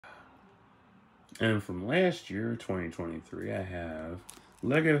And from last year, 2023, I have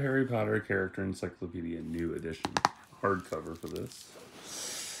Lego Harry Potter Character Encyclopedia New Edition. Hardcover for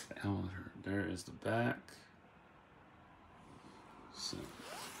this. Oh, there is the back. So,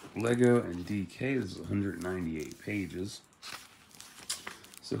 Lego and DK, this is 198 pages.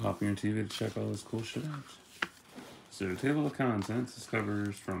 So hop on your TV to check all this cool shit out. So, table of contents, this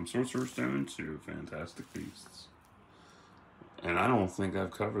covers from Sorcerer's Stone to Fantastic Beasts. And I don't think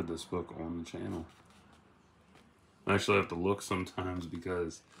I've covered this book on the channel. I actually have to look sometimes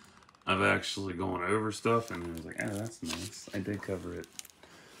because I've actually gone over stuff and I was like, oh, that's nice. I did cover it.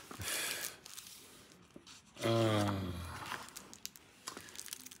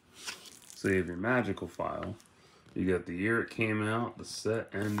 So you have your magical file. You got the year it came out, the set,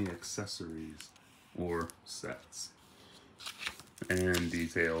 and the accessories, or sets. And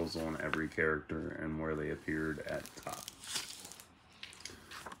details on every character and where they appeared at top.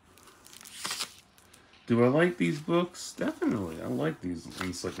 Do I like these books? Definitely. I like these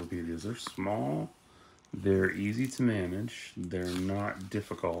encyclopedias. They're small. They're easy to manage. They're not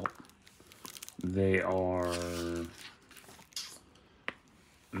difficult. They are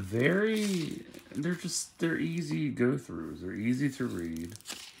they're easy go-throughs. They're easy to read.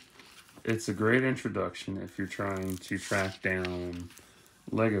 It's a great introduction if you're trying to track down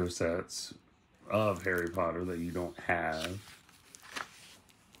Lego sets of Harry Potter that you don't have.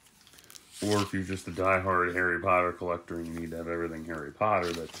 Or if you're just a die-hard Harry Potter collector and you need to have everything Harry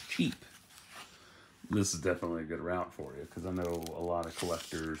Potter that's cheap. This is definitely a good route for you, because I know a lot of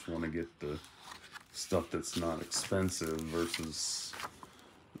collectors want to get the stuff that's not expensive versus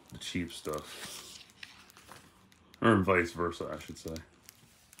the cheap stuff. Or vice versa, I should say.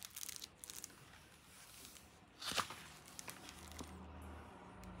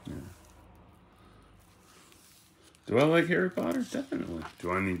 Yeah. Do I like Harry Potter? Definitely.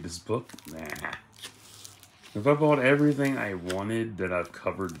 Do I need this book? Nah. If I bought everything I wanted that I've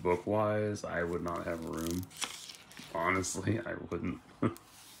covered book-wise, I would not have room. Honestly, I wouldn't.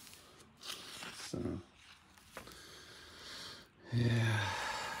 So, yeah.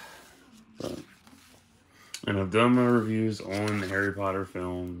 But, and I've done my reviews on Harry Potter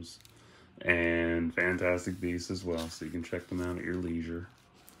films and Fantastic Beasts as well, so you can check them out at your leisure.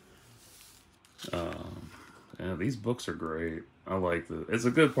 Yeah, these books are great. I like it's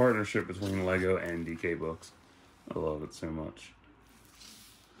a good partnership between Lego and DK Books. I love it so much.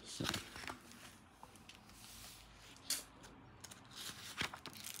 So.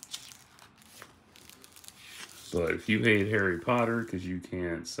 But if you hate Harry Potter because you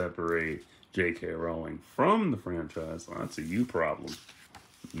can't separate J.K. Rowling from the franchise, well, that's a you problem.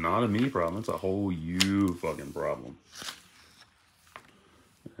 Not a me problem. It's a whole you fucking problem.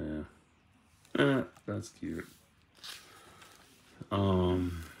 Yeah. That's cute.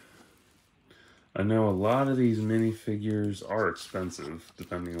 I know a lot of these minifigures are expensive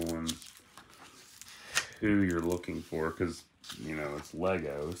depending on who you're looking for, because, you know, it's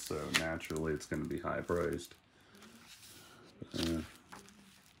Lego, so naturally it's going to be high priced.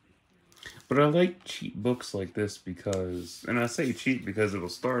 But I like cheap books like this because, and I say cheap because it'll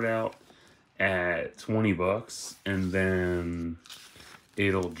start out at 20 bucks and then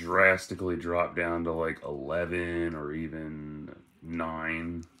it'll drastically drop down to like 11 or even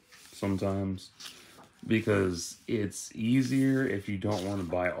 9 sometimes, because it's easier if you don't want to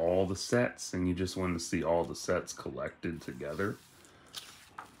buy all the sets and you just want to see all the sets collected together.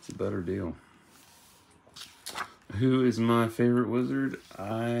 It's a better deal. Who is my favorite wizard?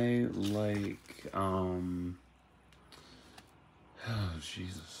 I like, oh,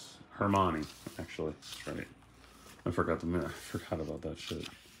 Jesus. Hermione, actually. That's right. I forgot about that shit.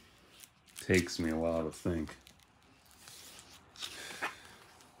 Takes me a while to think.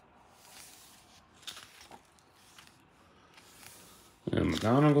 And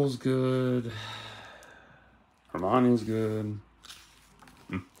McGonagall's good. Hermione's good.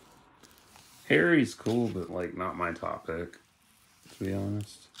 Harry's cool, but, like, not my top pick, to be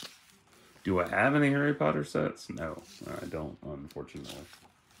honest. Do I have any Harry Potter sets? No, I don't, unfortunately.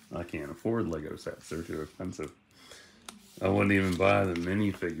 I can't afford Lego sets. They're too expensive. I wouldn't even buy the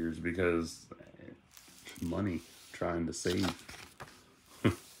minifigures because money, trying to save.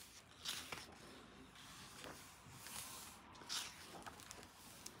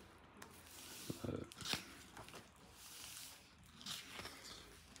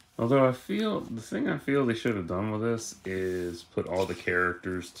 Although the thing I feel they should have done with this is put all the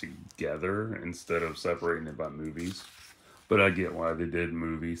characters together instead of separating it by movies. But I get why they did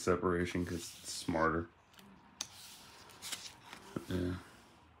movie separation, because it's smarter. Yeah.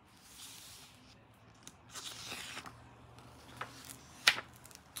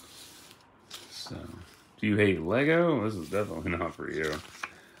 So, do you hate Lego? This is definitely not for you.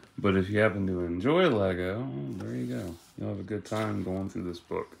 But if you happen to enjoy Lego, there you go. You'll have a good time going through this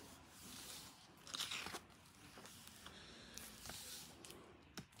book.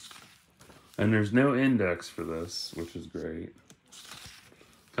 And there's no index for this, which is great.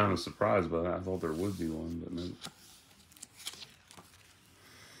 Kind of surprised by that. I thought there would be one, but no.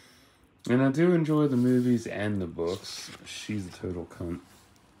 And I do enjoy the movies and the books. She's a total cunt.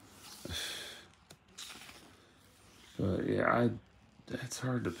 But yeah, it's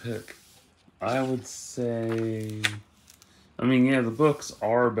hard to pick. I would say, I mean, yeah, the books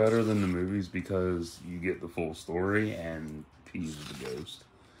are better than the movies because you get the full story and Peeves the ghost.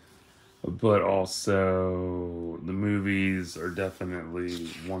 But also, the movies are definitely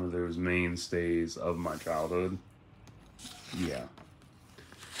one of those mainstays of my childhood. Yeah.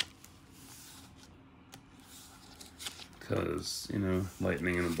 Because, you know,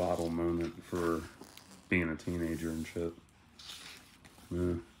 lightning in a bottle moment for being a teenager and shit.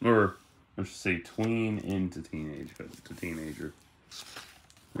 Yeah. Or, I should say, tween into teenager.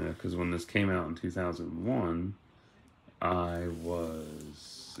 Yeah, because when this came out in 2001, I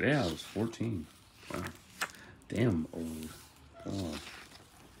was 14. Wow. Damn old. God.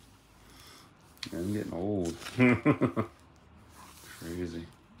 I'm getting old. Crazy.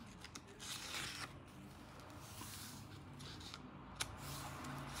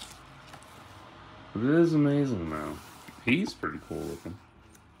 But it is amazing now. He's pretty cool looking.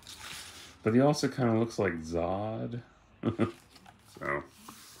 But he also kind of looks like Zod. So,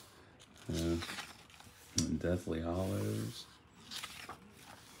 yeah. And Deathly Hollows.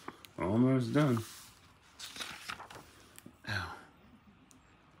 Almost done. Ow.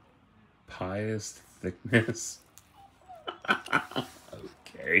 Pious Thickness.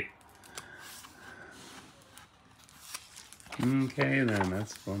 Okay. Okay then,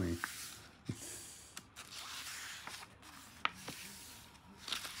 that's funny.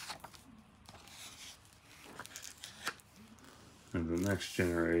 And the Next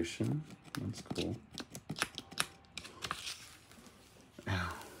Generation. That's cool. Ow.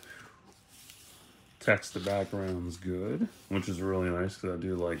 Text to background's good, which is really nice because I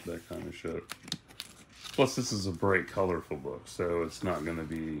do like that kind of shit. Plus, this is a bright, colorful book, so it's not going to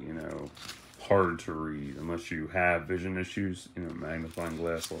be, you know, hard to read unless you have vision issues. You know, magnifying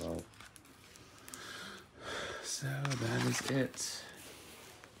glass will help. So that is it.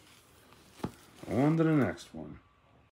 On to the next one.